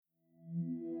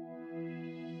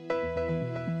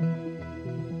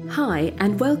Hi,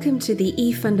 and welcome to the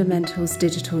eFundamentals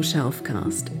Digital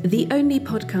Shelfcast, the only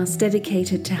podcast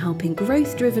dedicated to helping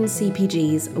growth-driven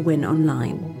CPGs win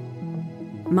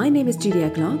online. My name is Julia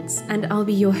Glotz, and I'll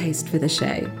be your host for the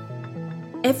show.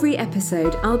 Every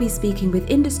episode, I'll be speaking with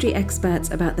industry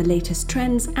experts about the latest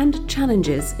trends and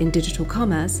challenges in digital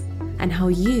commerce and how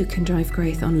you can drive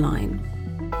growth online.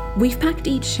 We've packed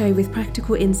each show with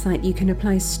practical insight you can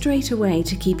apply straight away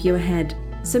to keep you ahead.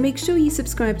 So make sure you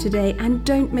subscribe today and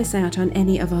don't miss out on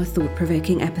any of our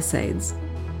thought-provoking episodes.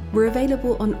 We're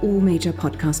available on all major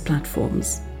podcast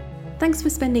platforms. Thanks for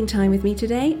spending time with me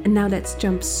today, and now let's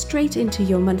jump straight into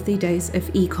your monthly dose of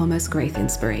e-commerce growth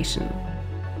inspiration.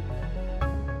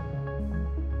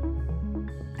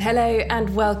 Hello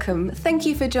and welcome. Thank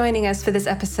you for joining us for this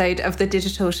episode of the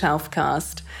Digital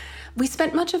Shelfcast. We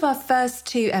spent much of our first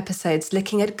two episodes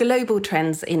looking at global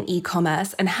trends in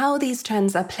e-commerce and how these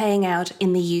trends are playing out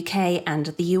in the UK and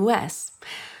the US.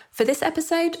 For this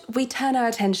episode, we turn our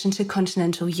attention to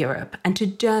continental Europe and to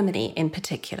Germany in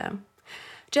particular.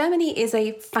 Germany is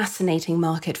a fascinating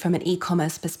market from an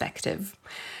e-commerce perspective.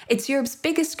 It's Europe's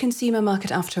biggest consumer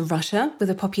market after Russia, with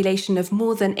a population of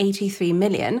more than 83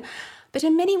 million, but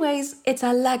in many ways, it's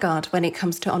a laggard when it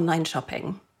comes to online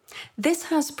shopping. This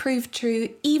has proved true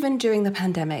even during the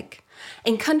pandemic.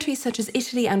 In countries such as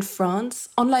Italy and France,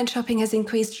 online shopping has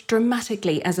increased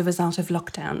dramatically as a result of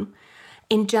lockdown.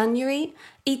 In January,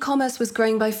 e-commerce was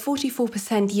growing by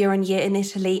 44% year-on-year in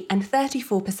Italy and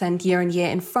 34% year-on-year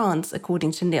in France,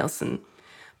 according to Nielsen.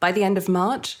 By the end of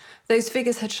March, those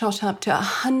figures had shot up to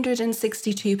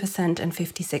 162% and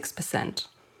 56%.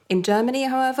 In Germany,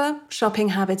 however, shopping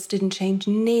habits didn't change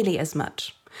nearly as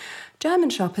much.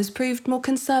 German shoppers proved more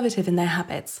conservative in their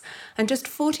habits, and just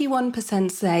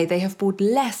 41% say they have bought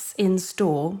less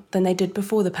in-store than they did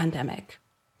before the pandemic.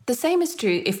 The same is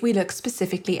true if we look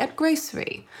specifically at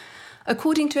grocery.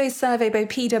 According to a survey by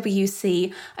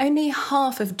PwC, only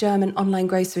half of German online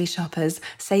grocery shoppers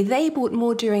say they bought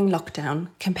more during lockdown,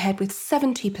 compared with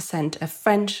 70% of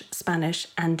French, Spanish,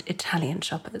 and Italian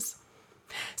shoppers.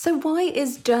 So why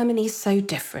is Germany so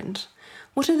different?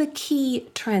 What are the key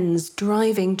trends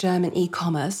driving German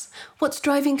e-commerce? What's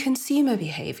driving consumer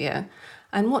behaviour?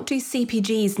 And what do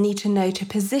CPGs need to know to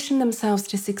position themselves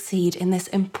to succeed in this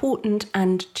important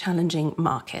and challenging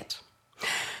market?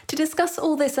 To discuss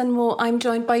all this and more, I'm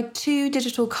joined by two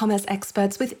digital commerce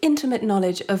experts with intimate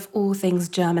knowledge of all things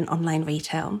German online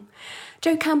retail.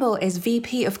 Joe Campbell is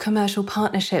VP of Commercial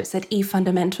Partnerships at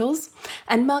eFundamentals,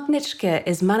 and Mark Nitschke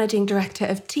is Managing Director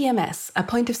of TMS, a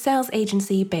point-of-sales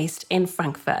agency based in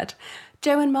Frankfurt.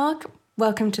 Joe and Mark,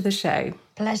 welcome to the show.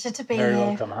 Pleasure to be here. Very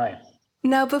welcome. Hi.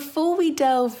 Now, before we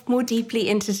delve more deeply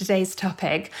into today's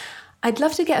topic, I'd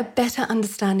love to get a better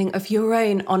understanding of your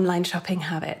own online shopping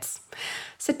habits.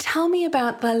 So tell me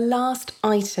about the last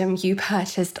item you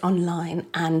purchased online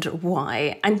and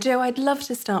why. And Joe, I'd love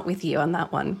to start with you on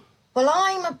that one. Well,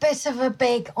 I'm a bit of a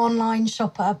big online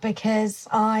shopper because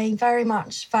I very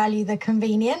much value the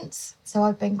convenience. So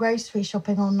I've been grocery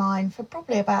shopping online for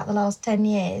probably about the last 10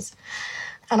 years,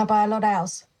 and I buy a lot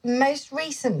else. Most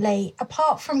recently,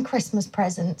 apart from Christmas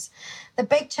presents, the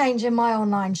big change in my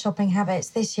online shopping habits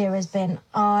this year has been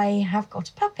I have got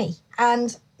a puppy.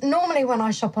 And normally when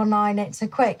I shop online, it's a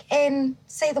quick in,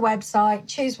 see the website,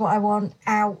 choose what I want,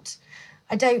 out.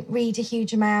 I don't read a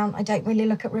huge amount. I don't really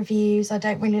look at reviews. I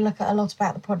don't really look at a lot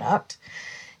about the product.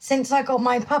 Since I got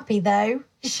my puppy, though,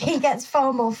 she gets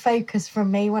far more focus from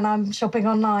me when I'm shopping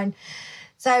online.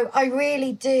 So I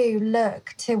really do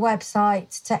look to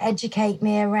websites to educate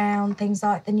me around things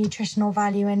like the nutritional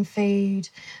value in food,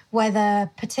 whether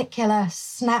particular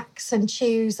snacks and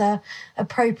chews are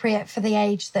appropriate for the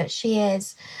age that she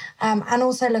is, and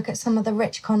also look at some of the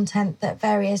rich content that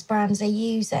various brands are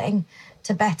using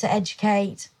to better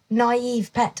educate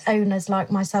naive pet owners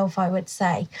like myself, I would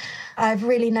say. I've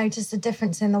really noticed a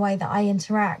difference in the way that I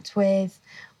interact with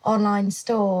online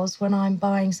stores when I'm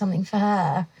buying something for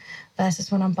her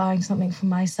versus when I'm buying something for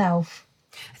myself.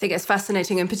 I think it's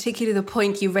fascinating, and particularly the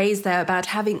point you raised there about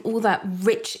having all that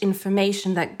rich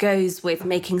information that goes with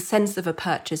making sense of a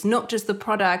purchase, not just the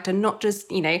product and not just,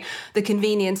 the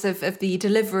convenience of the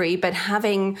delivery, but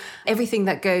having everything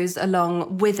that goes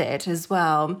along with it as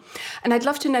well. And I'd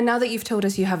love to know, now that you've told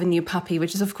us you have a new puppy,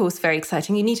 which is of course very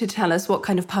exciting, you need to tell us what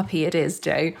kind of puppy it is,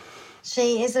 Joe.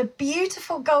 She is a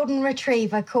beautiful golden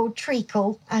retriever called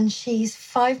Treacle, and she's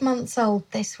 5 months old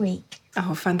this week.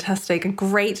 Oh, fantastic. A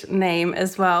great name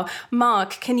as well. Mark,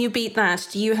 can you beat that?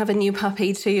 Do you have a new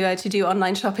puppy to do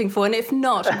online shopping for? And if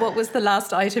not, what was the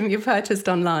last item you purchased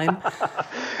online?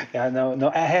 Yeah,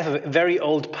 no, I have a very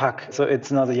old puck, so it's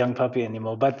not a young puppy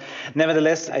anymore. But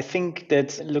nevertheless, I think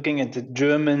that looking at the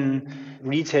German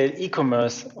retail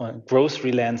e-commerce or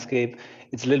grocery landscape,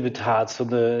 it's a little bit hard. So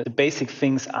the basic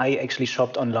things I actually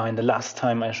shopped online, the last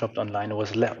time I shopped online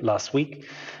was last week,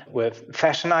 were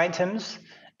fashion items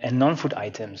and non-food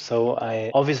items. So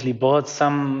I obviously bought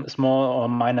some small or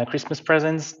minor Christmas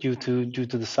presents due to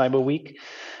the Cyber Week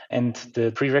and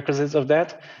the prerequisites of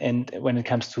that. And when it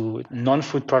comes to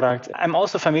non-food products, I'm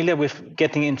also familiar with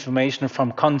getting information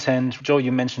from content. Joe,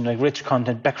 you mentioned like rich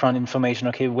content, background information.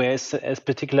 Okay, where a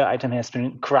particular item has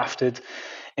been crafted.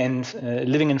 And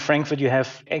living in Frankfurt, you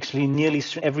have actually nearly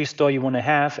every store you want to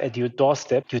have at your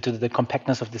doorstep due to the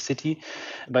compactness of the city.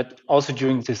 But also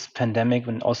during this pandemic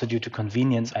and also due to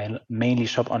convenience, I mainly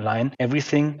shop online,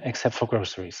 everything except for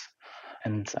groceries.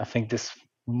 And I think this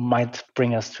might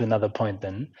bring us to another point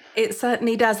then. It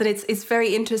certainly does. And it's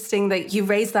very interesting that you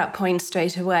raise that point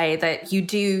straight away, that you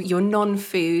do your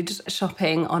non-food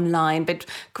shopping online, but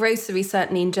grocery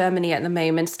certainly in Germany at the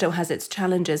moment still has its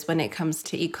challenges when it comes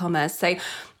to e-commerce. So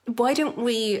why don't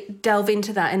we delve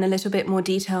into that in a little bit more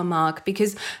detail, Mark?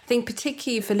 Because I think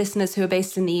particularly for listeners who are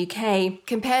based in the UK,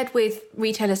 compared with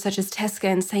retailers such as Tesco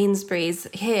and Sainsbury's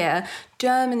here,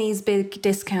 Germany's big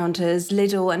discounters,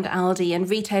 Lidl and Aldi, and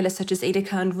retailers such as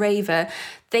Edeka and Rewe,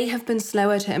 they have been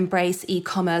slower to embrace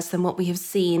e-commerce than what we have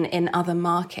seen in other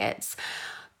markets.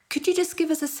 Could you just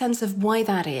give us a sense of why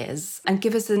that is and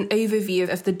give us an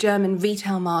overview of the German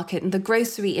retail market and the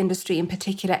grocery industry in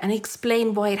particular, and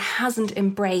explain why it hasn't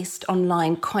embraced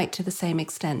online quite to the same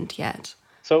extent yet?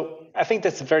 So I think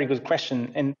that's a very good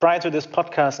question. And prior to this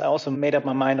podcast, I also made up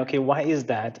my mind, okay, why is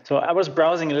that? So I was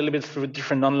browsing a little bit through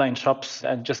different online shops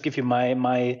and just give you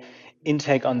my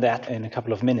intake on that in a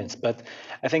couple of minutes. But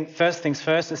I think first things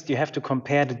first is you have to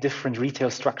compare the different retail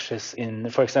structures in,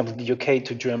 for example, the UK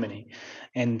to Germany.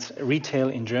 And retail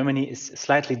in Germany is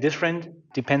slightly different,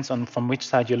 depends on from which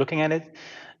side you're looking at it.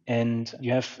 And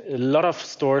you have a lot of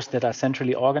stores that are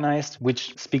centrally organized,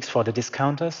 which speaks for the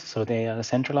discounters. So they are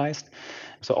centralized.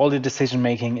 So all the decision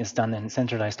making is done in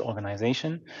centralized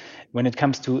organization. When it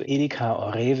comes to Edeka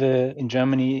or Rewe in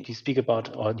Germany,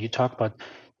 you talk about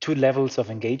two levels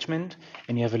of engagement,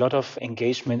 and you have a lot of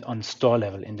engagement on store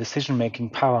level, in decision-making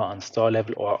power on store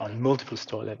level or on multiple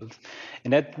store levels.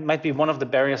 And that might be one of the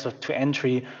barriers to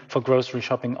entry for grocery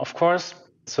shopping, of course.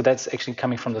 So that's actually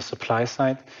coming from the supply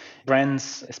side.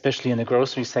 Brands, especially in the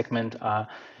grocery segment,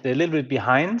 they're a little bit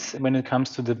behind when it comes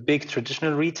to the big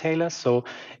traditional retailers. So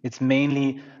it's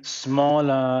mainly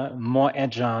smaller, more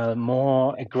agile,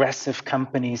 more aggressive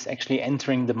companies actually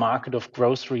entering the market of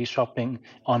grocery shopping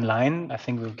online. I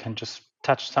think we can just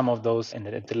touch some of those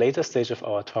at the later stage of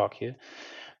our talk here.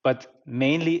 But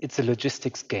mainly it's a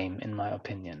logistics game, in my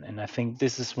opinion. And I think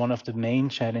this is one of the main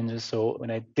challenges. So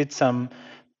when I did some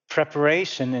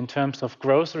preparation in terms of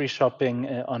grocery shopping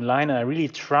online, and I really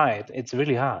tried. It's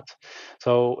really hard.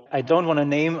 So I don't want to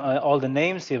name all the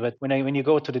names here, but when you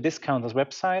go to the discounters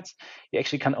websites, you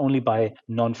actually can only buy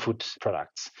non-food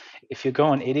products. If you go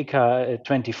on Edeka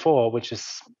 24, which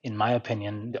is, in my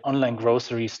opinion, the online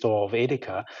grocery store of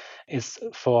Edeka, is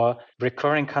for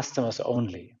recurring customers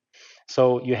only.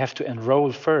 So you have to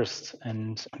enroll first,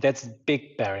 and that's a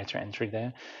big barrier to entry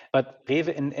there. But Rewe,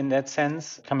 in that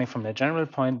sense, coming from the general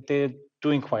point, they're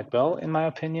doing quite well, in my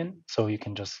opinion. So you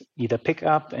can just either pick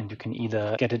up and you can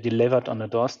either get it delivered on the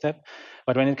doorstep.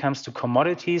 But when it comes to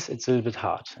commodities, it's a little bit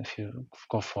hard. If you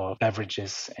go for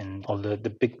beverages and all the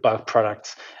big bulk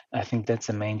products, I think that's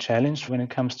the main challenge when it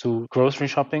comes to grocery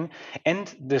shopping.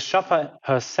 And the shopper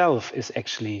herself is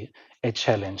actually a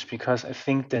challenge, because I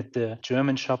think that the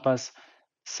German shoppers,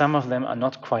 some of them are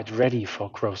not quite ready for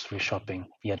grocery shopping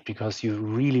yet, because you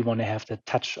really want to have the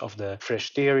touch of the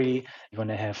fresh dairy. You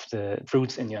want to have the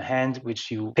fruits in your hand,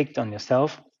 which you picked on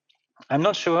yourself. I'm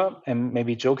not sure, and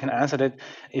maybe Joe can answer that,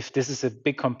 if this is a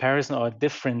big comparison or a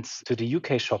difference to the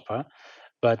UK shopper.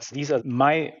 But these are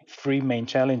my three main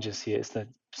challenges here, is that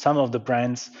some of the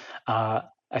brands are,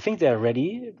 I think they're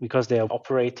ready because they are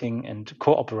operating and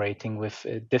cooperating with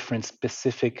different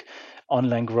specific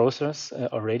online grocers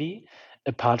already,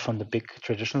 apart from the big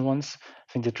traditional ones.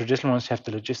 I think the traditional ones have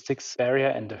the logistics barrier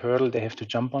and the hurdle they have to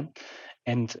jump on.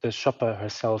 And the shopper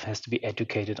herself has to be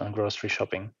educated on grocery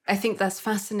shopping. I think that's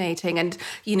fascinating. And,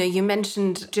 you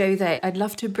mentioned, Joe, there. I'd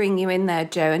love to bring you in there,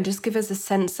 Joe, and just give us a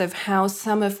sense of how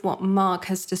some of what Mark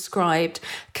has described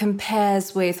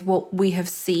compares with what we have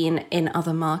seen in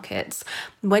other markets.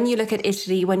 When you look at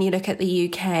Italy, when you look at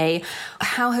the UK,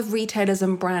 how have retailers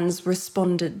and brands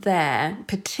responded there,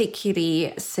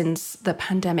 particularly since the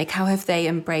pandemic? How have they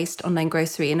embraced online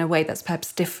grocery in a way that's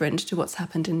perhaps different to what's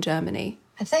happened in Germany?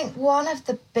 I think one of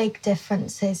the big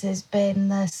differences has been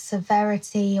the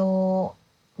severity or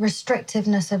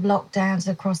restrictiveness of lockdowns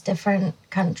across different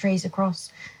countries,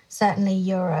 across certainly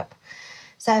Europe.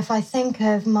 So if I think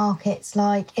of markets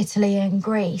like Italy and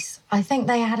Greece, I think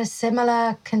they had a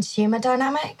similar consumer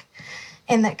dynamic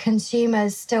in that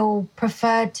consumers still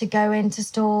preferred to go into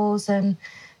stores and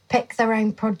pick their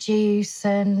own produce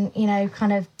and,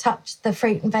 kind of touch the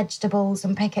fruit and vegetables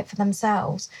and pick it for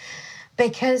themselves.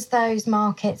 Because those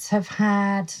markets have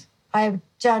had, I would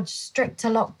judge, stricter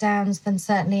lockdowns than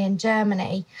certainly in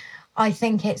Germany, I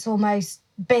think it's almost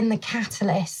been the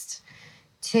catalyst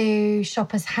to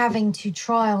shoppers having to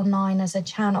try online as a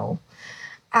channel.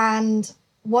 And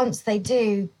once they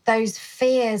do, those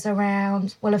fears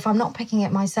around, well, if I'm not picking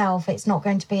it myself, it's not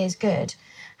going to be as good,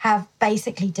 have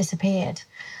basically disappeared.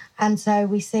 And so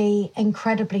we see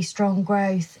incredibly strong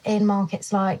growth in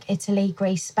markets like Italy,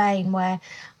 Greece, Spain, where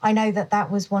I know that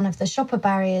was one of the shopper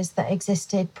barriers that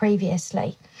existed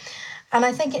previously. And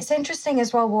I think it's interesting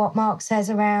as well what Mark says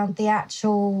around the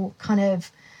actual kind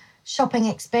of shopping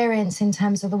experience in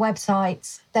terms of the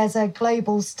websites. There's a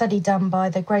global study done by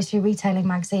the Grocery Retailing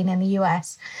magazine in the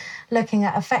US looking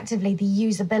at effectively the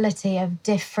usability of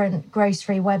different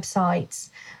grocery websites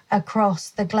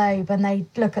across the globe, and they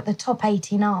look at the top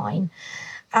 89.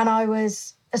 And I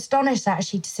was astonished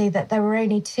actually to see that there were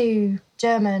only 2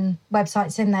 German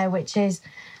websites in there, which is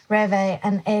Rewe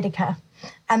and Edeka.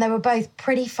 And they were both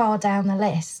pretty far down the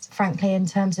list, frankly, in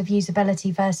terms of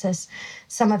usability versus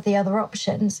some of the other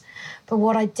options. But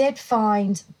what I did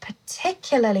find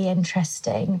particularly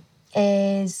interesting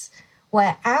is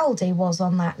where Aldi was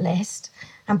on that list,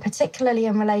 and particularly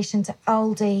in relation to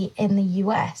Aldi in the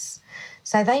US.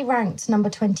 So they ranked number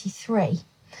 23.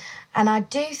 And I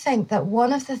do think that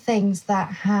one of the things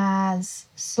that has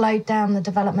slowed down the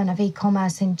development of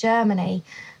e-commerce in Germany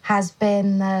has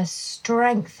been the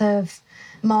strength of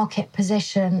market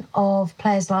position of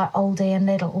players like Aldi and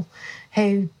Lidl,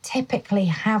 who typically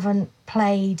haven't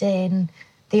played in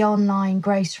the online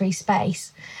grocery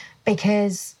space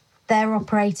because they're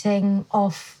operating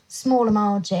off smaller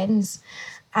margins,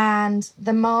 and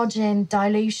the margin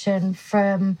dilution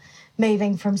from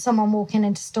moving from someone walking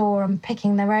into store and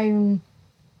picking their own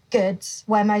goods,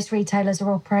 where most retailers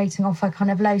are operating off a kind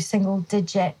of low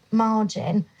single-digit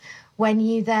margin, when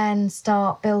you then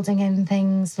start building in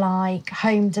things like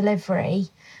home delivery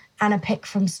and a pick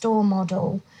from store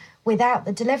model, without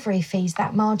the delivery fees,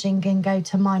 that margin can go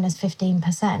to minus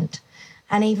 15%.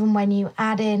 And even when you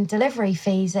add in delivery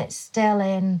fees, it's still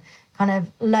in kind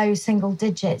of low single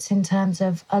digits in terms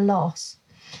of a loss.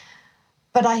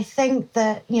 But I think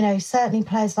that, certainly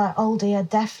players like Aldi are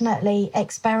definitely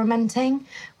experimenting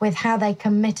with how they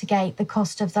can mitigate the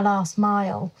cost of the last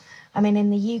mile. I mean, in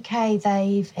the UK,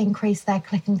 they've increased their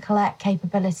click and collect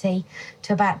capability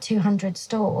to about 200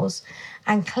 stores.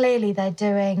 And clearly they're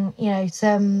doing,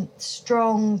 some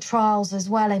strong trials as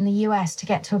well in the US to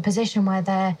get to a position where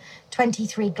they're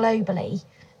 23 globally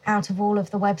out of all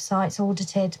of the websites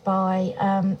audited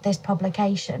by this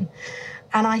publication.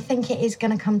 And I think it is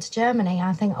going to come to Germany.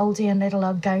 I think Aldi and Lidl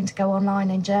are going to go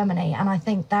online in Germany. And I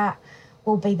think that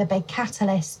will be the big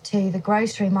catalyst to the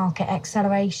grocery market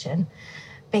acceleration,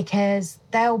 because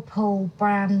they'll pull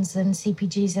brands and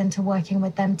CPGs into working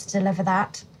with them to deliver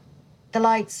that. The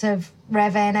likes of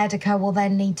Rewe and Edeka will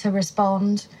then need to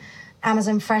respond.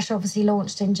 Amazon Fresh obviously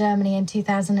launched in Germany in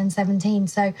 2017.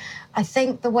 So I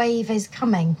think the wave is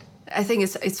coming. I think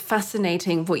it's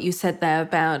fascinating what you said there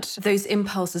about those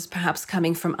impulses perhaps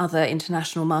coming from other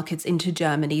international markets into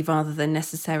Germany rather than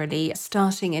necessarily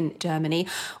starting in Germany.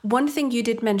 One thing you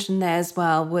did mention there as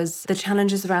well was the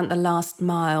challenges around the last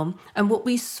mile. And what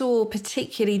we saw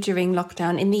particularly during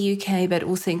lockdown in the UK, but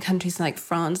also in countries like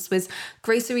France, was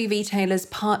grocery retailers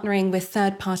partnering with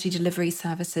third-party delivery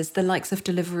services, the likes of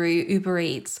Deliveroo, Uber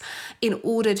Eats, in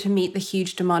order to meet the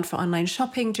huge demand for online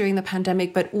shopping during the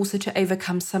pandemic, but also to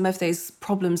overcome some of those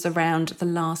problems around the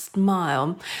last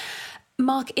mile.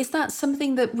 Mark, is that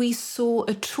something that we saw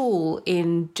at all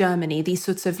in Germany, these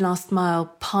sorts of last mile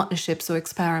partnerships or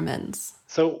experiments?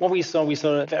 So what we saw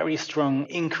a very strong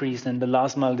increase in the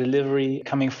last mile delivery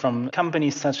coming from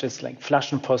companies such as like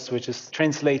Flaschenpost, which is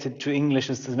translated to English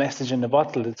as the message in the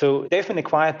bottle. So they've been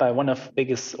acquired by one of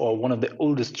the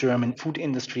oldest German food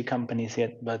industry companies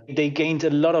yet, but they gained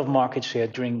a lot of market share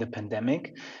during the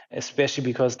pandemic, especially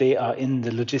because they are in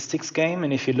the logistics game.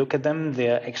 And if you look at them,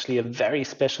 they're actually a very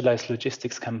specialized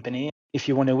logistics company. if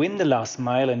you want to win the last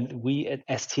mile, and we at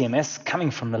STMS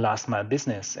coming from the last mile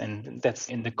business, and that's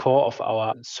in the core of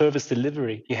our service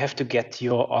delivery, you have to get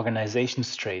your organization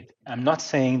straight. I'm not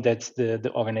saying that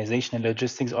the organization and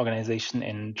logistics organization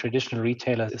in traditional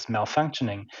retailers is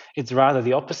malfunctioning. It's rather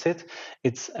the opposite.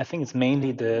 I think it's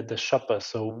mainly the shopper.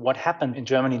 So what happened in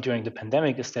Germany during the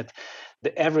pandemic is that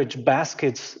the average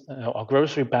basket or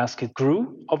grocery basket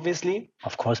grew, obviously.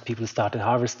 Of course, people started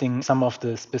harvesting some of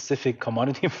the specific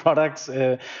commodity products.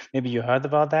 Maybe you heard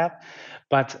about that.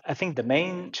 But I think the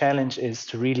main challenge is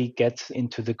to really get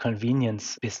into the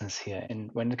convenience business here.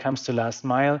 And when it comes to last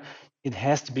mile, it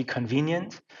has to be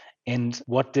convenient. And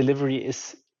what delivery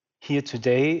is here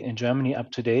today in Germany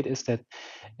up to date is that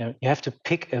you have to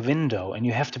pick a window, and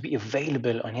you have to be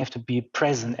available, and you have to be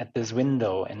present at this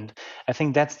window. And I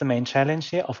think that's the main challenge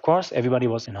here. Of course, everybody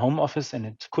was in home office, and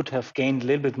it could have gained a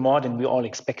little bit more than we all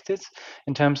expected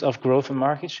in terms of growth and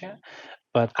market share.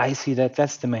 But I see that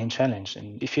that's the main challenge.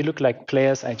 And if you look like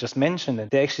players I just mentioned,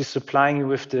 they're actually supplying you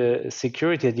with the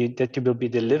security that you will be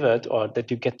delivered, or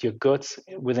that you get your goods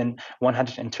within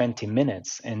 120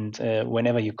 minutes and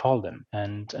whenever you call them.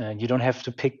 And you don't have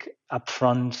to pick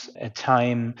upfront a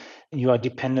time. You are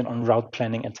dependent on route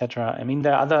planning, etc. I mean,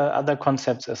 there are other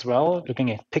concepts as well.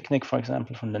 Looking at Picnic, for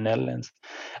example, from the Netherlands,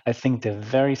 I think they're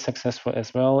very successful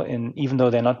as well. Even though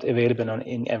they're not available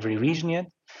in every region yet.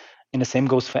 And the same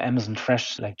goes for Amazon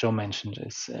Fresh, like Joe mentioned.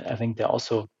 I think they're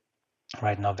also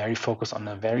right now very focused on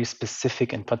a very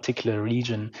specific and particular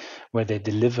region where they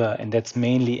deliver, and that's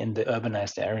mainly in the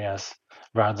urbanized areas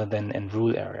rather than in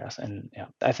rural areas. And yeah,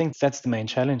 I think that's the main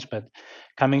challenge. But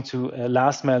coming to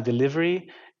last mile delivery,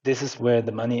 this is where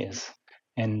the money is.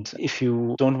 And if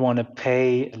you don't want to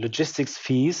pay logistics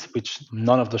fees, which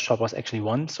none of the shoppers actually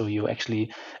want, so you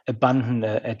actually abandon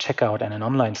a checkout and an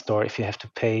online store if you have to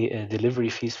pay delivery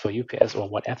fees for UPS or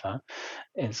whatever.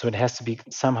 And so it has to be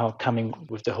somehow coming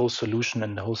with the whole solution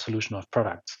and the whole solution of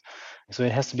products. So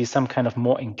it has to be some kind of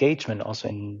more engagement also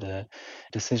in the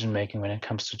decision making when it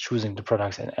comes to choosing the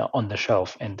products on the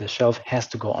shelf. And the shelf has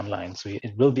to go online. So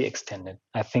it will be extended,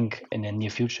 I think, in the near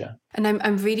future. And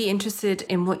I'm really interested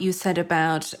in what you said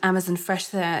about Amazon Fresh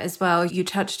there as well. You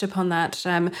touched upon that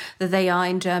they are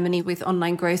in Germany with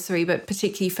online grocery, but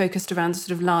particularly focused around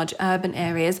sort of large urban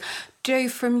areas. Joe,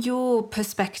 from your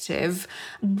perspective,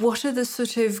 what are the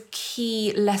sort of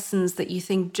key lessons that you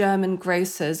think German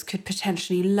grocers could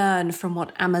potentially learn from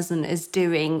what Amazon is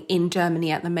doing in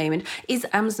Germany at the moment? Is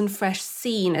Amazon Fresh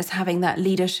seen as having that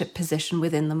leadership position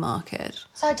within the market?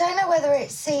 So I don't know whether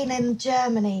it's seen in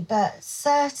Germany, but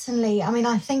certainly, I mean,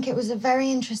 I think it was a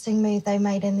very interesting move they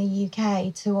made in the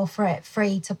UK to offer it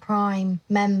free to Prime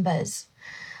members.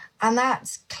 And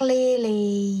that's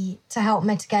clearly to help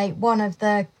mitigate one of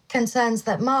the concerns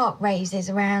that Mark raises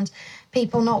around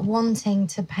people not wanting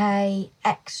to pay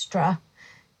extra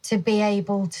to be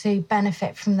able to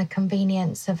benefit from the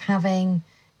convenience of having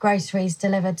groceries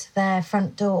delivered to their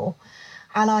front door.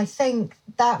 And I think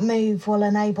that move will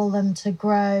enable them to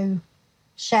grow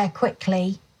share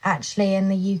quickly, actually, in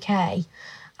the UK.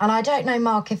 And I don't know,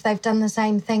 Mark, if they've done the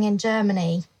same thing in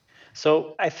Germany.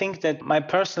 So I think that my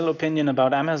personal opinion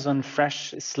about Amazon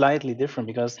Fresh is slightly different,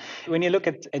 because when you look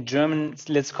at German,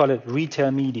 let's call it retail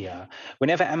media,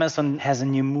 whenever Amazon has a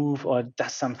new move or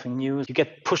does something new, you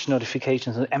get push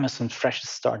notifications that Amazon Fresh is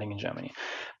starting in Germany.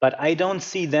 But I don't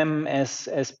see them as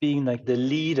being like the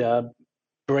leader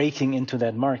breaking into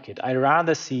that market. I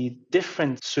rather see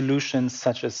different solutions,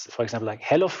 such as, for example, like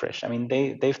HelloFresh. I mean,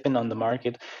 they've been on the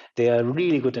market. They are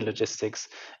really good in logistics.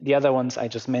 The other ones I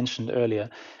just mentioned earlier,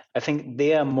 I think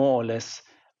they are more or less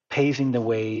paving the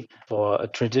way for a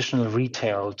traditional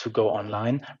retail to go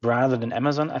online rather than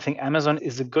Amazon. I think Amazon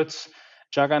is a good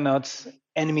juggernaut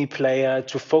enemy player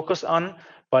to focus on,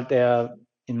 but they are,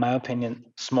 in my opinion,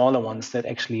 smaller ones that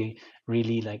actually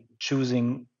really like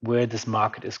choosing where this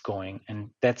market is going. And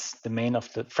that's the main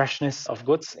of the freshness of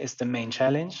goods is the main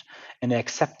challenge, and the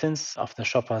acceptance of the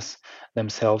shoppers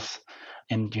themselves.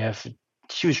 And you have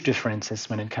huge differences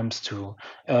when it comes to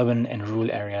urban and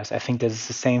rural areas. I think that is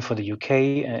the same for the UK.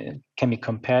 It can be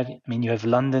compared. I mean, you have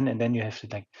London, and then you have to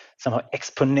like somehow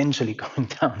exponentially going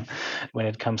down when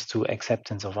it comes to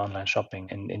acceptance of online shopping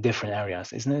in different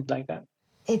areas. Isn't it like that?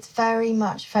 It's very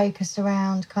much focused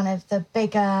around kind of the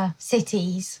bigger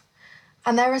cities.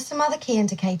 And there are some other key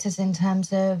indicators in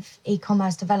terms of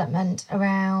e-commerce development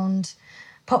around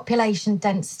population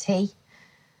density,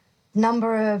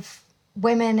 number of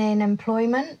women in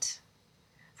employment,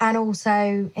 and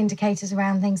also indicators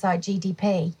around things like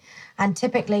GDP. And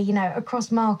typically, you know,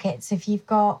 across markets, if you've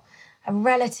got a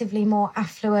relatively more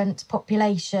affluent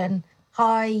population,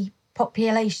 high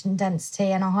population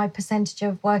density and a high percentage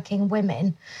of working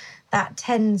women, that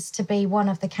tends to be one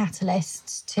of the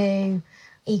catalysts to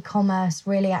e-commerce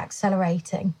really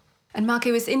accelerating. And Mark,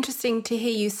 it was interesting to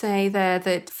hear you say there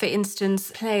that, for instance,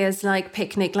 players like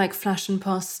Picnic, like Flash and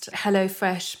Post,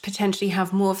 HelloFresh potentially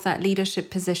have more of that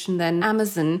leadership position than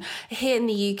Amazon. Here in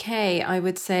the UK, I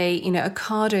would say,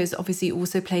 Ocado's obviously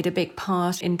also played a big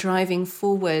part in driving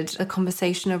forward the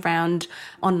conversation around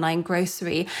online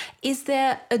grocery. Is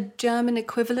there a German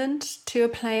equivalent to a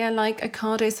player like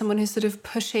Ocado, someone who's sort of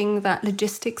pushing that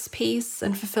logistics piece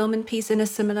and fulfillment piece in a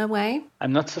similar way?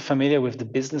 I'm not so familiar with the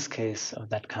business case of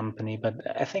that company, but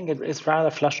I think it's rather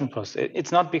Flush and Post.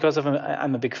 It's not because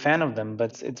I'm a big fan of them,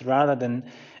 but it's rather than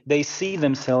they see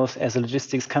themselves as a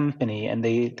logistics company, and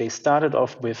they started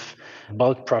off with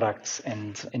bulk products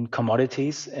and in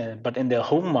commodities, but in their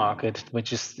home market,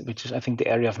 which is I think the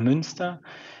area of Münster,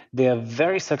 they are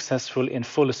very successful in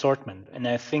full assortment, and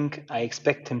I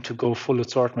expect them to go full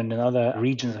assortment in other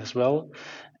regions as well.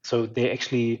 So they're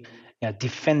actually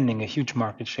defending a huge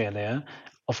market share there,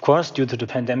 of course, due to the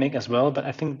pandemic as well. But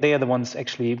I think they are the ones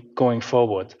actually going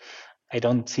forward. I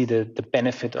don't see the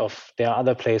benefit of there are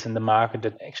other players in the market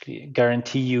that actually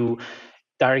guarantee you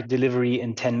direct delivery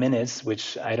in 10 minutes,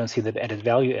 which I don't see that added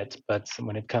value at. But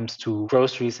when it comes to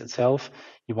groceries itself,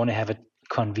 you want to have it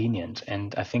convenient.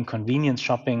 And I think convenience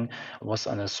shopping was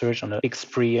on a big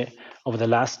spree over the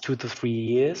last 2 to 3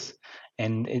 years.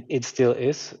 And it still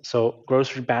is. So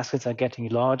grocery baskets are getting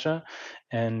larger,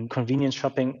 and convenience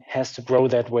shopping has to grow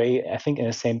that way, I think, in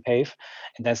the same pace.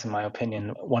 And that's, in my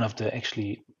opinion, one of the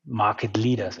actually market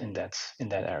leaders in that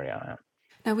area.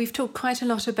 Now, we've talked quite a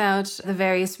lot about the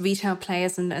various retail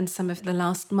players and some of the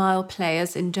last mile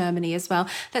players in Germany as well.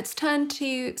 Let's turn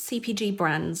to CPG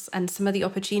brands and some of the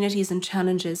opportunities and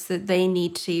challenges that they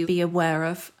need to be aware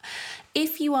of.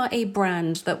 If you are a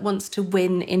brand that wants to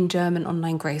win in German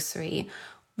online grocery,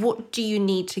 what do you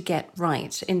need to get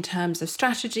right in terms of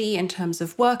strategy, in terms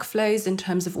of workflows, in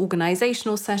terms of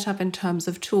organizational setup, in terms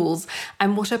of tools?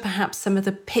 And what are perhaps some of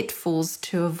the pitfalls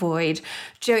to avoid?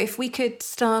 Joe, if we could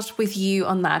start with you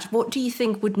on that, what do you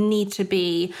think would need to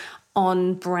be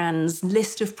on brands'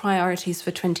 list of priorities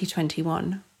for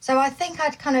 2021? So I think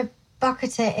I'd kind of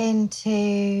bucket it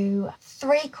into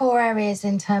 3 core areas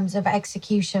in terms of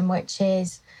execution, which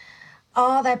is,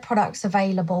 are their products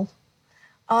available?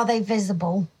 Are they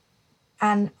visible?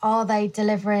 And are they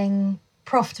delivering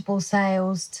profitable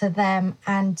sales to them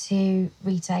and to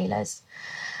retailers?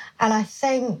 And I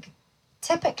think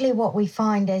typically what we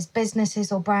find is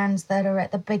businesses or brands that are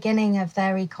at the beginning of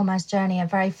their e-commerce journey are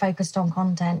very focused on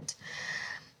content.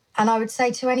 And I would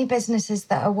say to any businesses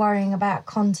that are worrying about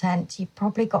content, you've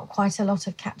probably got quite a lot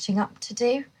of catching up to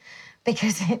do,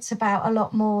 because it's about a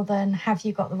lot more than have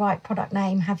you got the right product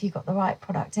name, have you got the right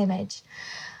product image.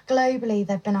 Globally,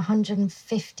 there have been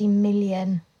 150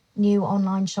 million new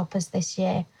online shoppers this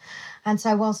year. And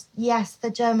so whilst, yes, the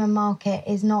German market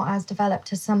is not as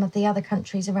developed as some of the other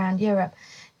countries around Europe,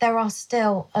 there are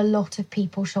still a lot of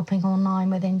people shopping online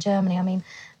within Germany. I mean,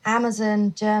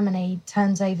 Amazon Germany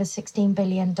turns over $16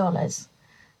 billion.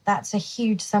 That's a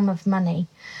huge sum of money.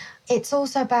 It's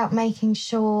also about making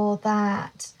sure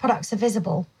that products are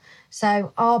visible.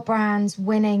 So are brands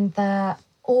winning the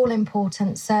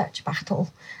all-important search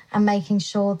battle and making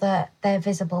sure that they're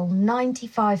visible?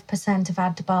 95% of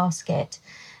Add to Basket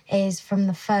is from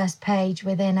the first page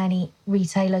within any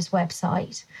retailer's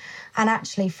website. And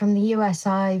actually from the US,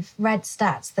 I've read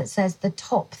stats that says the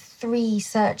top 3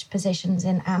 search positions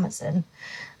in Amazon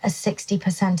are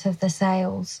 60% of the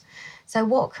sales. So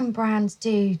what can brands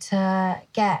do to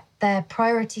get their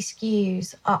priority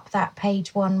SKUs up that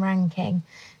page 1 ranking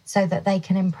so that they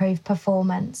can improve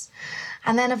performance?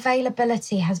 And then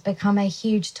availability has become a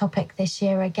huge topic this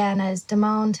year again, as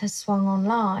demand has swung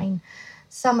online.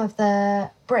 Some of the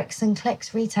bricks and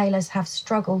clicks retailers have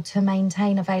struggled to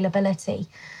maintain availability.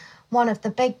 One of the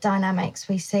big dynamics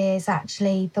we see is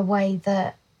actually the way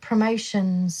that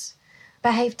promotions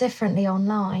behave differently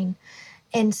online.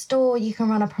 In store, you can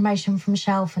run a promotion from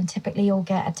shelf and typically you'll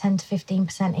get a 10 to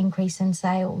 15% increase in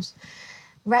sales.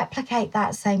 Replicate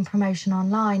that same promotion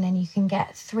online and you can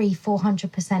get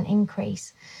 300-400%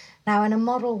 increase. Now, in a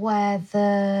model where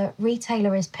the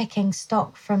retailer is picking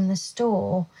stock from the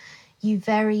store, you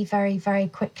very, very, very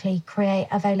quickly create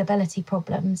availability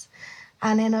problems.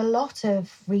 And in a lot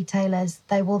of retailers,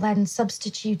 they will then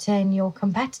substitute in your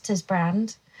competitor's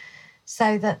brand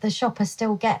so that the shopper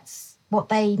still gets what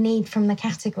they need from the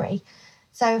category.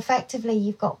 So effectively,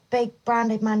 you've got big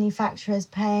branded manufacturers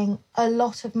paying a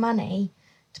lot of money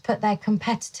to put their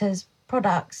competitors'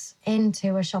 products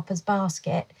into a shopper's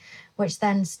basket, which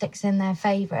then sticks in their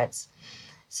favourites.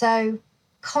 So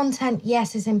content,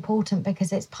 yes, is important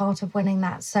because it's part of winning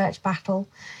that search battle.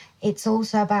 It's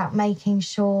also about making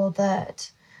sure that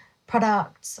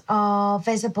products are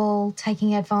visible,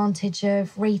 taking advantage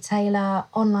of retailer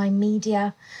online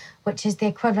media, which is the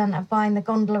equivalent of buying the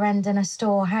gondola end in a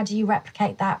store. How do you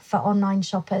replicate that for online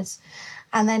shoppers?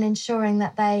 And then ensuring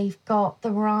that they've got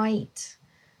the right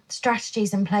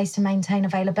strategies in place to maintain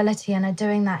availability and are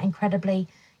doing that incredibly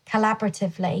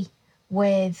collaboratively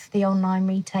with the online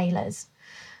retailers.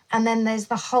 And then there's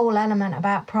the whole element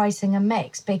about pricing and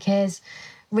mix, because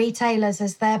retailers,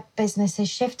 as their business is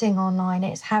shifting online,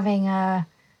 it's having a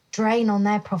drain on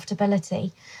their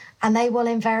profitability, and they will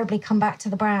invariably come back to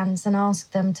the brands and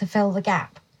ask them to fill the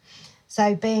gap.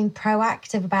 So being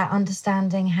proactive about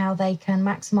understanding how they can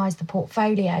maximize the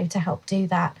portfolio to help do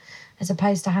that, as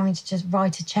opposed to having to just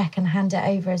write a check and hand it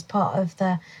over as part of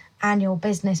the annual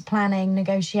business planning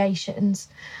negotiations,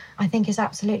 I think is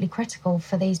absolutely critical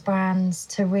for these brands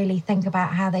to really think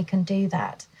about how they can do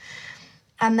that.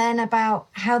 And then about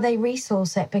how they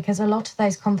resource it, because a lot of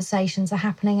those conversations are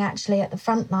happening actually at the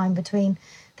front line between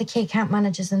the key account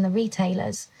managers and the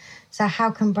retailers. So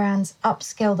how can brands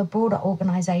upskill the broader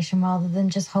organisation rather than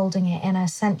just holding it in a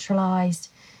centralised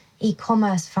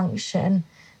e-commerce function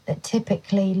that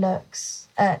typically looks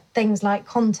at things like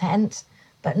content,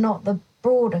 but not the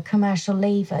broader commercial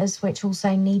levers, which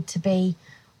also need to be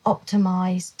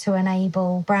optimised to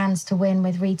enable brands to win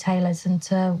with retailers and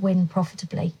to win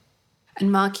profitably.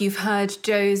 And Mark, you've heard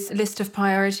Jo's list of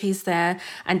priorities there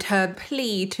and her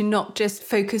plea to not just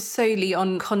focus solely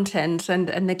on content and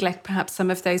neglect perhaps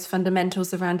some of those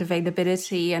fundamentals around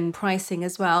availability and pricing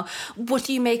as well. What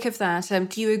do you make of that?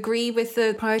 Do you agree with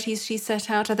the priorities she set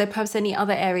out? Are there perhaps any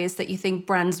other areas that you think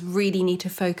brands really need to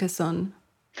focus on?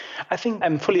 I think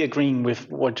I'm fully agreeing with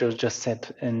what Jo just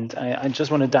said. And I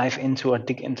just want to dive into or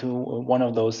dig into one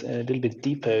of those a little bit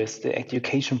deeper, is the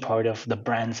education part of the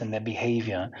brands and their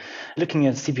behavior. Looking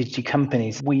at CPG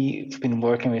companies, we've been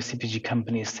working with CPG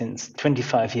companies since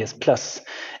 25 years plus.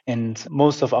 And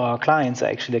most of our clients are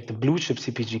actually like the blue chip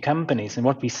CPG companies. And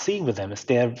what we see with them is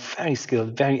they are very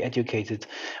skilled, very educated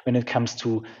when it comes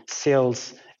to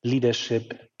sales,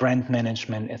 leadership, brand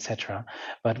management, etc.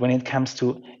 But when it comes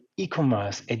to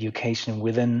e-commerce education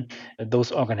within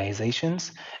those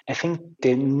organizations, I think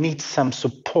they need some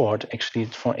support actually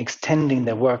for extending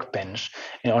their workbench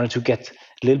in order to get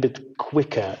a little bit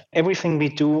quicker. Everything we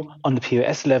do on the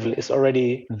POS level is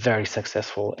already very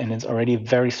successful and it's already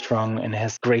very strong and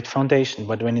has great foundation.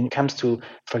 But when it comes to,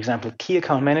 for example, key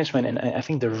account management, and I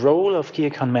think the role of key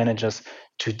account managers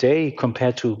today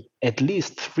compared to at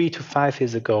least 3 to 5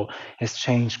 years ago has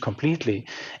changed completely.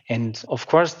 And of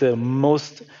course, the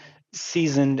most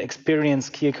seasoned,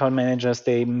 experienced key account managers,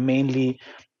 they mainly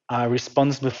are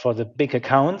responsible for the big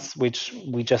accounts, which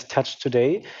we just touched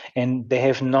today, and they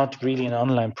have not really an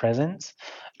online presence.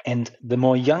 And the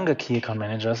more younger key account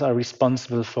managers are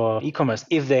responsible for e-commerce,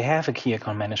 if they have a key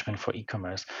account management for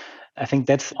e-commerce. I think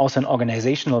that's also an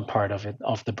organizational part of it,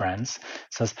 of the brands.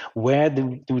 So where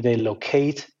do they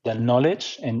locate their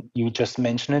knowledge? And you just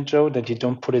mentioned it, Jo, that you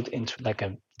don't put it into like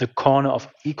the corner of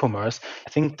e-commerce. I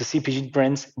think the CPG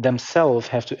brands themselves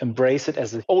have to embrace it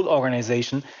as an old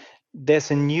organization.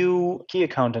 There's a new key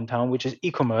account in town, which is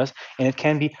e-commerce, and it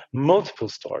can be multiple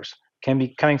stores. Can be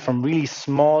coming from really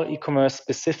small e-commerce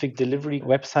specific delivery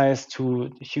websites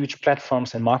to huge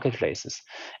platforms and marketplaces.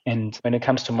 And when it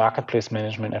comes to marketplace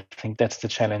management, I think that's the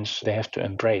challenge they have to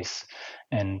embrace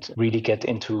and really get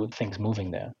into things moving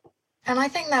there. And I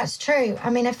think that's true. I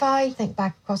mean, if I think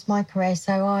back across my career,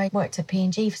 so I worked at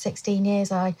P&G for 16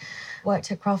 years. I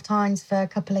worked at Kraft Heinz for a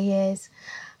couple of years.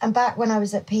 And back when I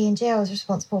was at P&G, I was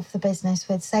responsible for the business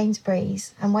with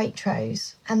Sainsbury's and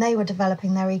Waitrose, and they were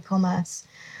developing their e-commerce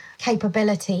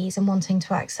capabilities and wanting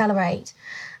to accelerate.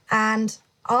 And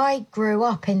I grew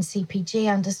up in CPG,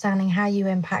 understanding how you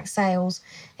impact sales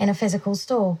in a physical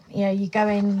store. You know, you go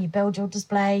in, you build your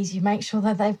displays, you make sure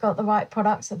that they've got the right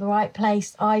products at the right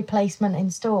place, eye placement in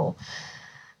store.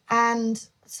 And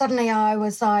suddenly I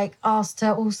was like asked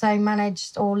to also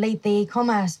manage or lead the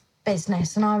e-commerce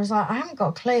business. And I was like, I haven't got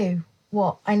a clue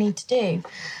what I need to do.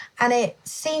 And it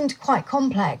seemed quite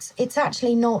complex. It's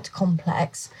actually not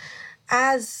complex.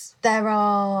 As there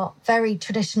are very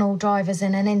traditional drivers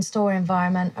in an in-store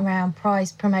environment around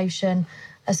price, promotion,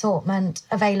 assortment,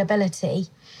 availability,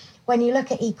 when you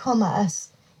look at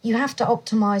e-commerce, you have to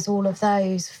optimize all of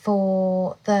those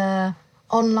for the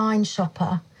online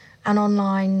shopper and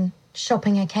online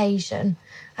shopping occasion.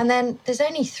 And then there's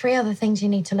only 3 other things you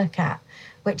need to look at,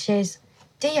 which is,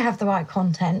 do you have the right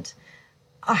content?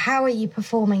 How are you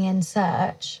performing in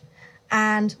search?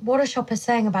 and what are shoppers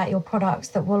saying about your products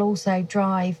that will also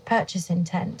drive purchase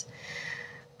intent.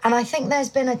 And I think there's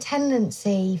been a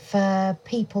tendency for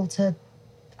people to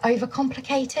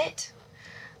overcomplicate it.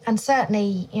 And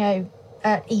certainly,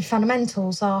 at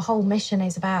eFundamentals, our whole mission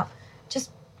is about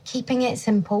just keeping it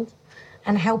simple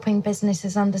and helping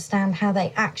businesses understand how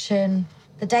they action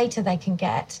the data they can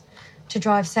get to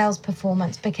drive sales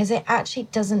performance, because it actually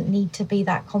doesn't need to be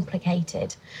that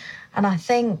complicated. And I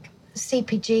think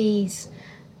CPGs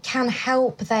can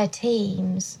help their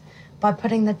teams by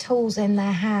putting the tools in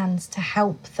their hands to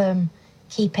help them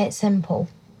keep it simple.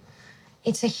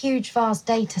 It's a huge, vast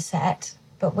data set,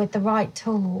 but with the right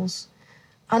tools,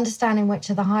 understanding which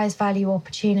are the highest value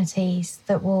opportunities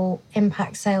that will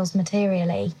impact sales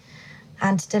materially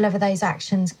and to deliver those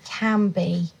actions can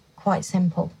be quite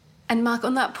simple. And Mark,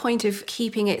 on that point of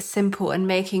keeping it simple and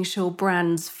making sure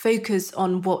brands focus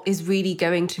on what is really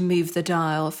going to move the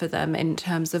dial for them in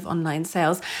terms of online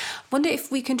sales, I wonder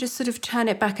if we can just sort of turn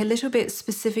it back a little bit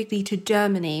specifically to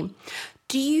Germany.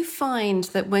 Do you find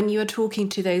that when you're talking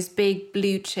to those big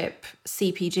blue chip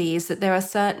CPGs that there are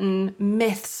certain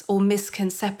myths or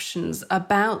misconceptions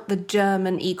about the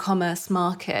German e-commerce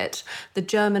market, the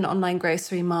German online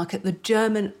grocery market, the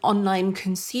German online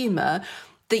consumer,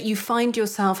 that you find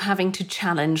yourself having to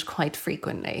challenge quite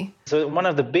frequently? So one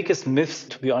of the biggest myths,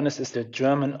 to be honest, is that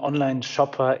German online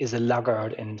shopper is a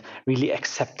laggard and really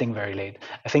accepting very late.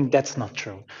 I think that's not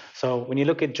true. So when you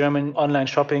look at German online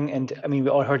shopping, and I mean, we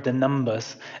all heard the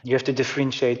numbers, you have to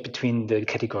differentiate between the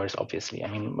categories, obviously. I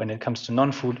mean, when it comes to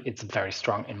non-food, it's very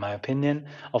strong, in my opinion.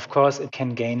 Of course, it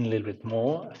can gain a little bit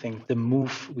more. I think the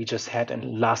move we just had in the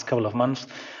last couple of months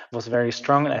was very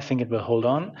strong, and I think it will hold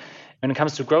on. When it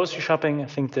comes to grocery shopping, I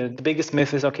think the biggest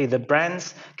myth is, okay, the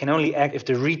brands can only act if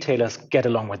the retailers get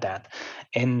along with that.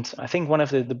 And I think one of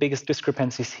the biggest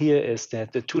discrepancies here is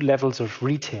that the two levels of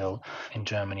retail in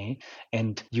Germany,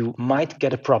 and you might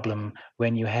get a problem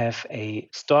when you have a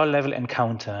store level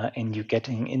encounter and you're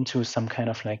getting into some kind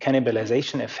of like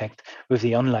cannibalization effect with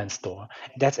the online store.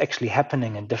 That's actually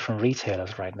happening in different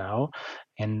retailers right now.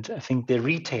 And I think the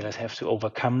retailers have to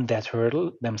overcome that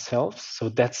hurdle themselves. So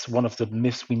that's one of the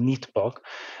myths we need to block.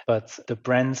 But the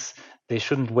brands, they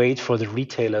shouldn't wait for the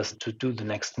retailers to do the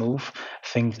next move. I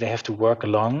think they have to work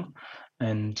along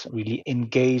and really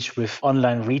engage with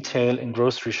online retail and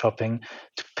grocery shopping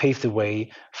to pave the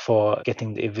way for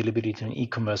getting the availability in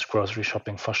e-commerce grocery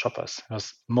shopping for shoppers.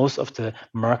 Because most of the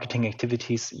marketing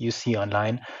activities you see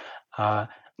online are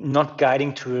not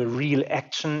guiding to a real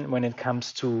action when it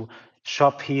comes to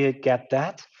shop here, get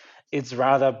that. It's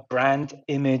rather brand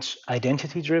image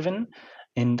identity driven.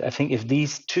 And I think if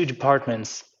these two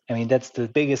departments, I mean, that's the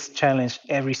biggest challenge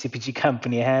every CPG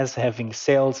company has, having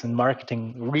sales and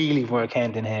marketing really work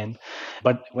hand in hand.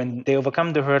 But when they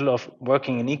overcome the hurdle of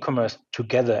working in e-commerce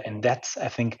together, and that's, I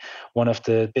think, one of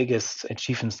the biggest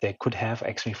achievements they could have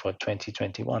actually for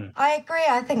 2021. I agree.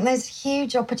 I think there's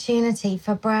huge opportunity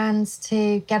for brands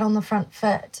to get on the front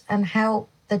foot and help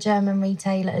the German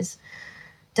retailers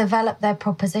develop their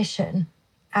proposition,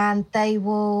 and they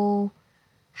will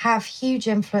have huge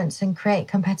influence and create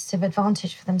competitive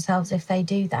advantage for themselves if they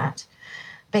do that.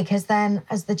 Because then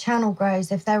as the channel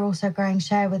grows, if they're also growing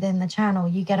share within the channel,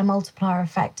 you get a multiplier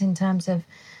effect in terms of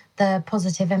the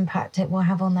positive impact it will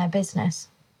have on their business.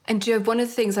 And Joe, one of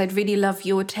the things I'd really love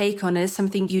your take on is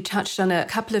something you touched on a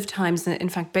couple of times. And in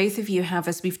fact, both of you have,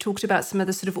 as we've talked about some of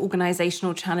the sort of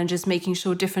organizational challenges, making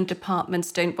sure different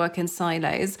departments don't work in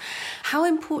silos. How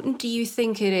important do you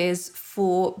think it is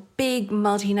for big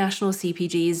multinational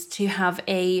CPGs to have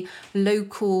a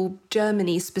local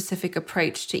Germany-specific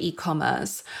approach to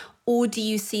e-commerce? Or do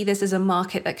you see this as a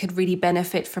market that could really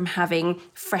benefit from having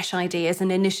fresh ideas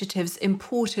and initiatives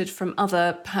imported from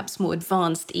other, perhaps more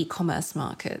advanced e-commerce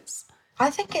markets?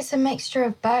 I think it's a mixture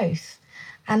of both.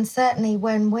 And certainly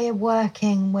when we're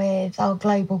working with our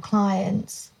global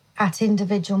clients at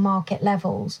individual market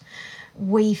levels,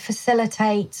 we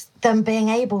facilitate them being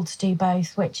able to do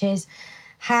both, which is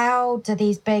how do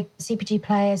these big CPG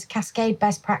players cascade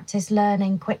best practice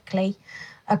learning quickly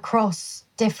across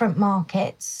different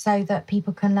markets so that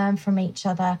people can learn from each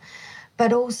other,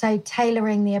 but also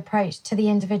tailoring the approach to the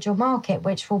individual market,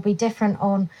 which will be different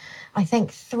on, I think,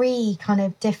 three kind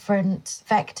of different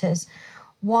vectors.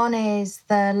 One is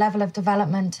the level of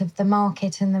development of the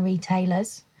market and the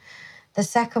retailers. The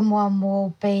second one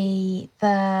will be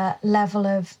the level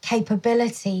of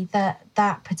capability that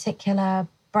that particular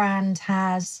brand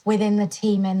has within the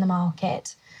team in the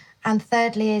market. And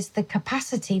thirdly is the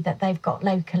capacity that they've got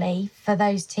locally for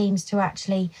those teams to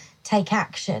actually take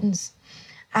actions.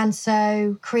 And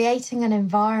so creating an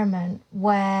environment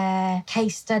where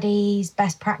case studies,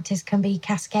 best practice can be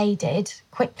cascaded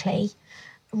quickly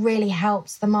really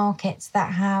helps the markets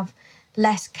that have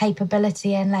less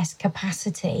capability and less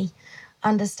capacity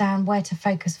understand where to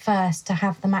focus first to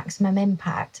have the maximum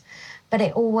impact. But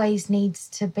it always needs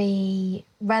to be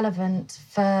relevant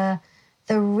for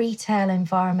the retail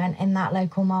environment in that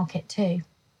local market too.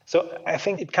 So I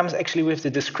think it comes actually with the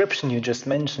description you just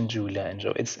mentioned, Julia and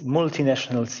Joe. It's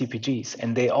multinational CPGs,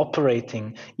 and they're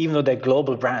operating, even though they're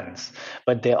global brands,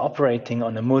 but they're operating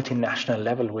on a multinational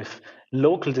level with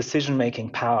local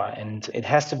decision-making power. And it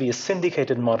has to be a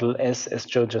syndicated model, as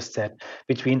Joe just said,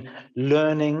 between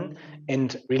learning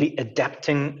and really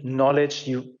adapting knowledge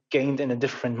you gained in a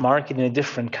different market, in a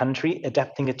different country,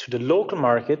 adapting it to the local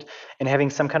market and having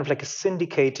some kind of like a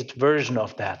syndicated version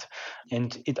of that.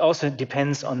 And it also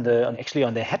depends on the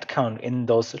headcount in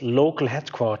those local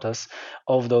headquarters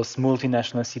of those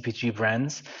multinational CPG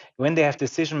brands. When they have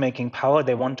decision-making power,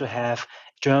 they want to have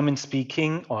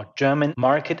German-speaking or German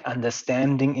market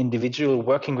understanding individual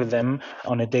working with them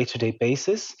on a day-to-day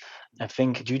basis. I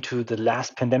think due to the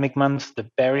last pandemic months, the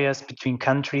barriers between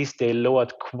countries, they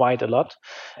lowered quite a lot.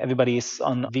 Everybody is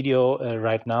on video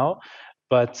right now,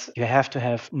 but you have to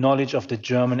have knowledge of the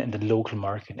German and the local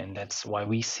market. And that's why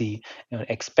we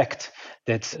expect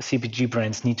that CPG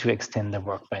brands need to extend their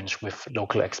workbench with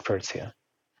local experts here.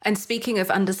 And speaking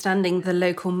of understanding the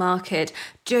local market,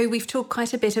 Joe, we've talked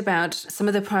quite a bit about some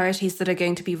of the priorities that are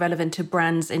going to be relevant to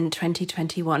brands in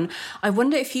 2021. I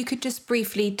wonder if you could just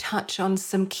briefly touch on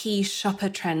some key shopper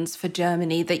trends for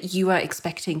Germany that you are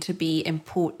expecting to be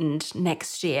important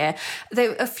next year.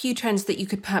 There are a few trends that you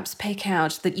could perhaps pick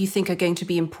out that you think are going to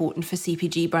be important for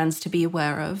CPG brands to be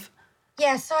aware of.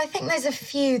 Yeah, so I think there's a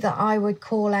few that I would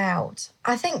call out.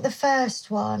 I think the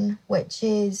first one, which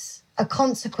is a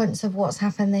consequence of what's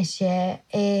happened this year,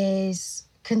 is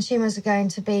consumers are going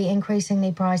to be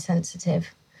increasingly price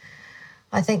sensitive.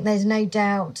 I think there's no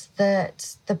doubt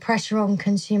that the pressure on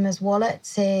consumers'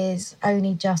 wallets is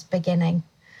only just beginning.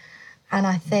 And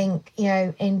I think,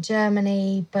 in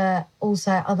Germany, but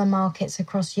also other markets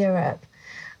across Europe,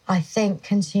 I think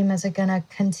consumers are going to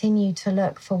continue to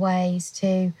look for ways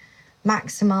to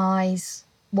maximise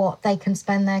what they can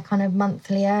spend their kind of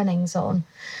monthly earnings on.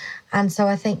 And so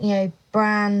I think,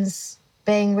 brands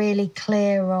being really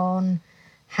clear on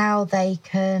how they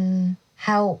can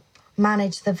help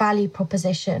manage the value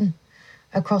proposition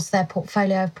across their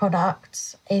portfolio of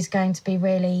products is going to be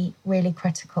really, really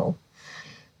critical.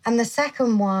 And the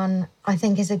second one, I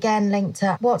think, is again linked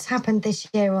to what's happened this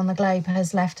year on the globe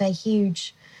has left a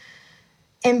huge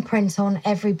imprint on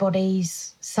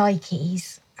everybody's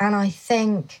psyches. And I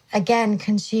think, again,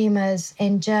 consumers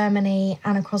in Germany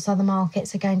and across other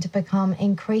markets are going to become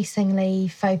increasingly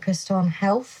focused on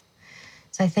health.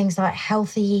 So things like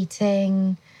healthy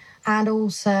eating and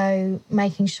also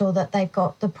making sure that they've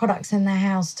got the products in their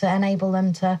house to enable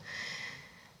them to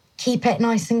keep it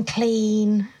nice and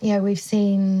clean. We've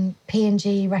seen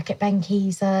P&G, Reckitt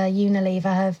Benckiser,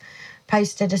 Unilever have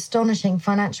posted astonishing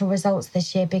financial results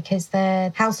this year because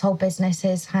their household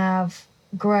businesses have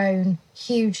grown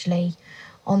hugely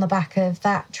on the back of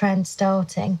that trend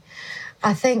starting.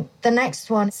 I think the next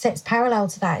one sits parallel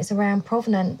to that is around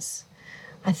provenance.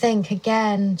 I think,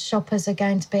 again, shoppers are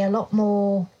going to be a lot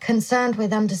more concerned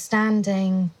with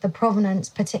understanding the provenance,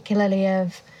 particularly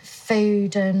of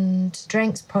food and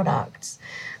drinks products.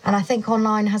 And I think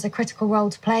online has a critical role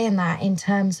to play in that in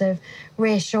terms of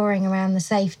reassuring around the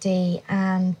safety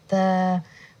and the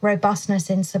robustness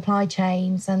in supply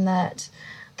chains and that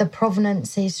the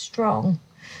provenance is strong.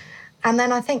 And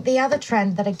then I think the other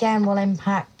trend that, again, will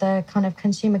impact the kind of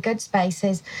consumer goods space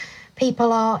is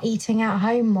people are eating at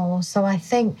home more. So I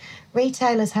think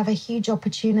retailers have a huge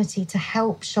opportunity to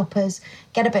help shoppers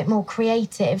get a bit more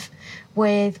creative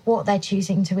with what they're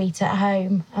choosing to eat at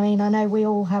home. I mean, I know we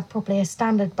all have probably a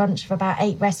standard bunch of about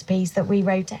 8 recipes that we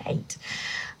rotate.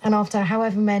 And after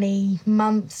however many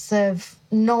months of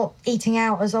not eating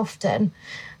out as often,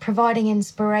 providing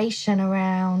inspiration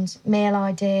around meal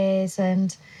ideas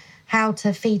and how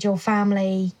to feed your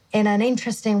family in an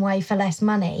interesting way for less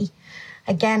money,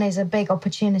 again, is a big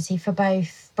opportunity for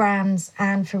both brands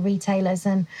and for retailers.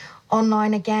 And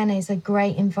online, again, is a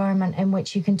great environment in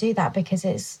which you can do that because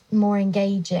it's more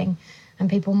engaging and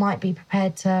people might be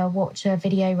prepared to watch a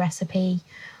video recipe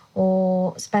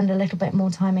or spend a little bit more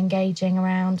time engaging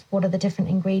around what are the different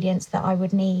ingredients that I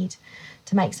would need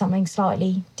to make something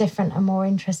slightly different and more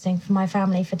interesting for my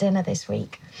family for dinner this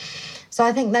week. So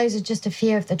I think those are just a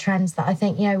few of the trends that I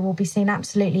think, will be seen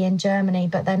absolutely in Germany,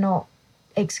 but they're not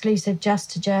exclusive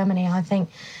just to Germany. I think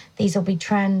these will be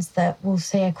trends that we'll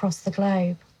see across the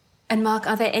globe. And Mark,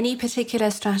 are there any particular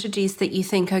strategies that you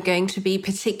think are going to be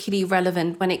particularly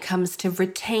relevant when it comes to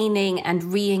retaining and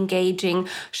re-engaging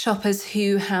shoppers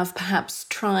who have perhaps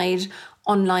tried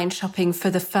online shopping for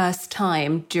the first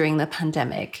time during the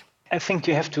pandemic? I think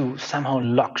you have to somehow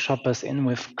lock shoppers in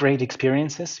with great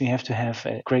experiences. You have to have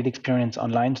a great experience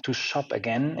online to shop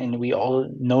again. And we all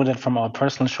know that from our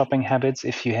personal shopping habits.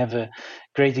 If you have a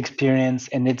great experience,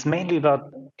 and it's mainly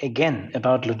about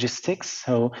logistics.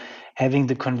 So having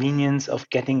the convenience of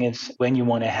getting it when you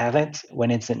want to have it,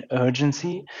 when it's an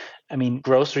urgency. I mean,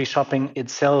 grocery shopping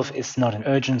itself is not an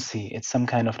urgency. It's some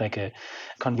kind of like a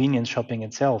convenience shopping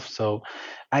itself. So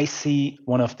I see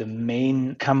one of the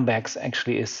main comebacks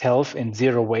actually is health and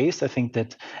zero waste. I think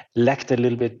that lacked a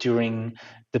little bit during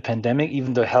the pandemic,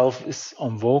 even though health is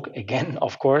on vogue again,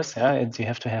 of course. You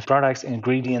have to have products,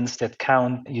 ingredients that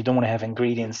count. You don't want to have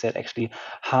ingredients that actually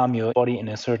harm your body in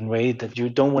a certain way, that you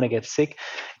don't want to get sick.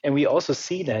 And we also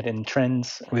see that in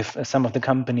trends with some of the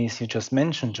companies you just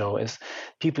mentioned, Joe, is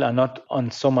people are not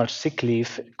on so much sick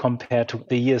leave compared to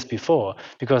the years before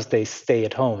because they stay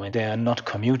at home and they are not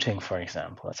commuting, for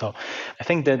example. So I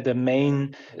think that the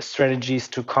main strategies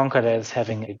to conquer that is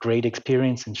having a great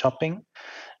experience in shopping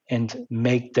and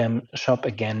make them shop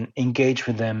again, engage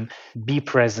with them, be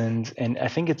present. And I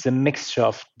think it's a mixture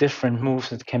of different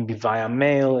moves. It can be via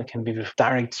mail, it can be with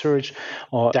direct search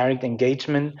or direct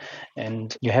engagement.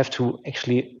 And you have to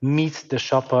actually meet the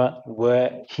shopper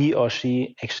where he or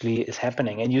she actually is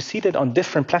happening. And you see that on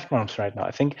different platforms right now.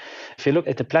 I think if you look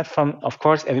at the platform, of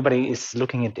course, everybody is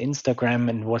looking at Instagram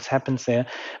and what happens there,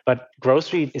 but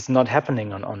grocery is not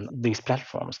happening on these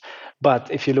platforms.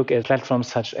 But if you look at platforms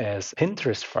such as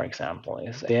Pinterest, for example,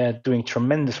 they're doing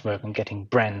tremendous work on getting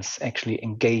brands actually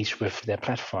engaged with their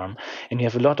platform. And you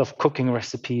have a lot of cooking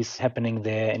recipes happening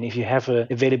there. And if you have a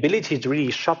availability to really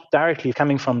shop directly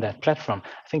coming from that platform,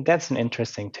 I think that's an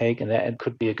interesting take. And that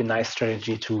could be a nice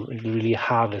strategy to really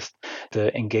harvest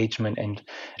the engagement. And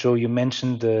Joe, you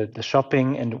mentioned the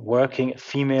shopping and working,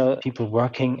 female people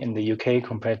working in the UK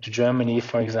compared to Germany,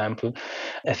 for example.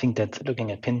 I think that looking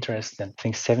at Pinterest, I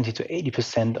think 70 to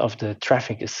 80% of the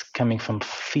traffic is coming from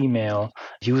female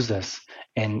users.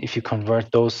 And if you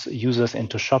convert those users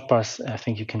into shoppers, I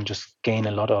think you can just gain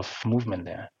a lot of movement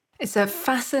there. It's a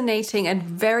fascinating and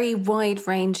very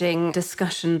wide-ranging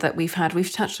discussion that we've had.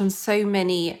 We've touched on so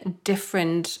many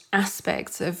different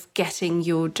aspects of getting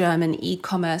your German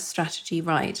e-commerce strategy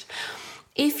right.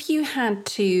 If you had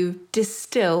to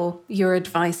distill your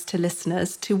advice to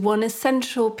listeners to one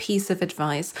essential piece of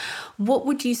advice, what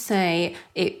would you say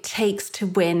it takes to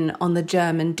win on the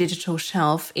German digital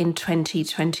shelf in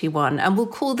 2021? And we'll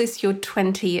call this your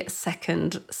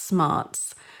 20-second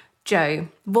smarts. Joe,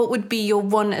 what would be your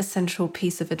one essential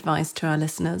piece of advice to our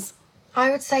listeners? I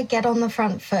would say get on the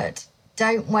front foot.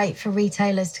 Don't wait for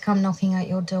retailers to come knocking at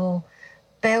your door.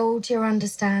 Build your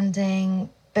understanding,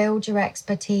 build your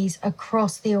expertise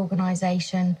across the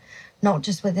organisation, not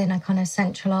just within a kind of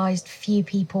centralised few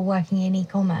people working in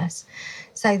e-commerce,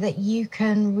 so that you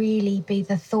can really be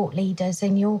the thought leaders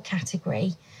in your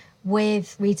category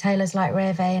with retailers like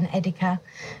Rewe and Edeka,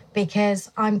 because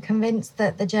I'm convinced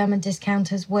that the German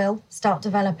discounters will start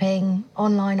developing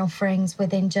online offerings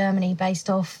within Germany based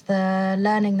off the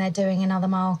learning they're doing in other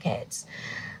markets.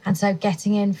 And so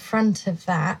getting in front of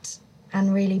that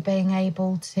and really being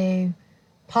able to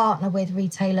partner with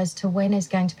retailers to win is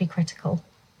going to be critical.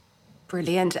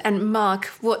 Brilliant. And Mark,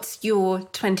 what's your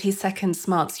 20-second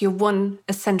smarts, your one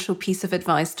essential piece of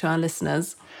advice to our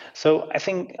listeners? So I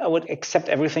think I would accept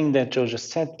everything that Joe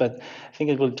just said, but I think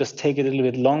it will just take a little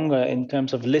bit longer in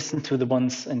terms of listen to the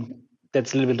ones, and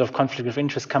that's a little bit of conflict of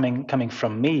interest coming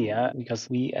from me, because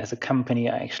we as a company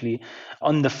are actually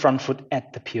on the front foot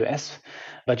at the POS.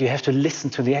 But you have to listen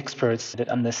to the experts that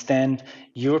understand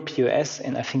your POS.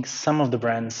 And I think some of the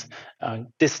brands are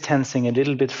distancing a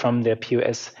little bit from their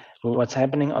POS, what's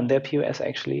happening on their POS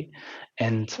actually.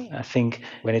 And I think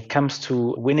when it comes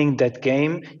to winning that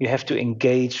game, you have to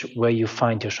engage where you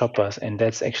find your shoppers. And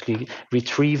that's actually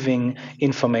retrieving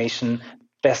information,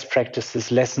 best practices,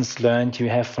 lessons learned you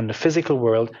have from the physical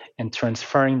world and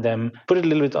transferring them, put it a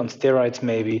little bit on steroids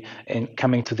maybe, and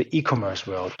coming to the e-commerce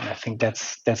world. And I think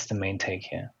that's the main take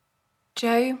here.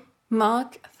 Joe,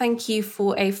 Mark, thank you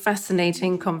for a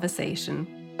fascinating conversation.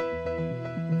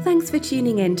 Thanks for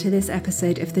tuning in to this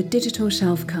episode of the Digital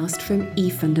Shelfcast from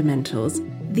eFundamentals,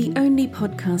 the only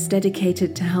podcast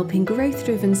dedicated to helping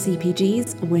growth-driven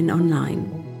CPGs win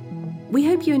online. We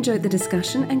hope you enjoyed the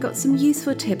discussion and got some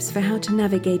useful tips for how to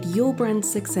navigate your brand's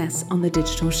success on the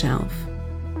digital shelf.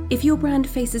 If your brand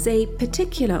faces a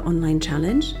particular online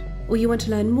challenge, or you want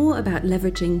to learn more about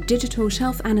leveraging digital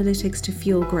shelf analytics to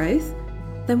fuel growth,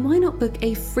 then why not book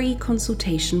a free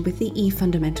consultation with the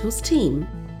eFundamentals team?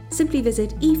 Simply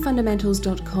visit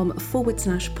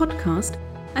efundamentals.com/podcast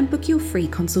and book your free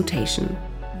consultation.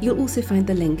 You'll also find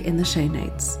the link in the show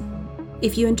notes.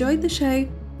 If you enjoyed the show,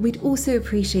 we'd also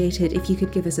appreciate it if you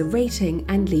could give us a rating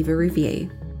and leave a review.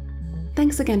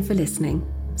 Thanks again for listening.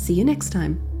 See you next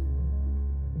time.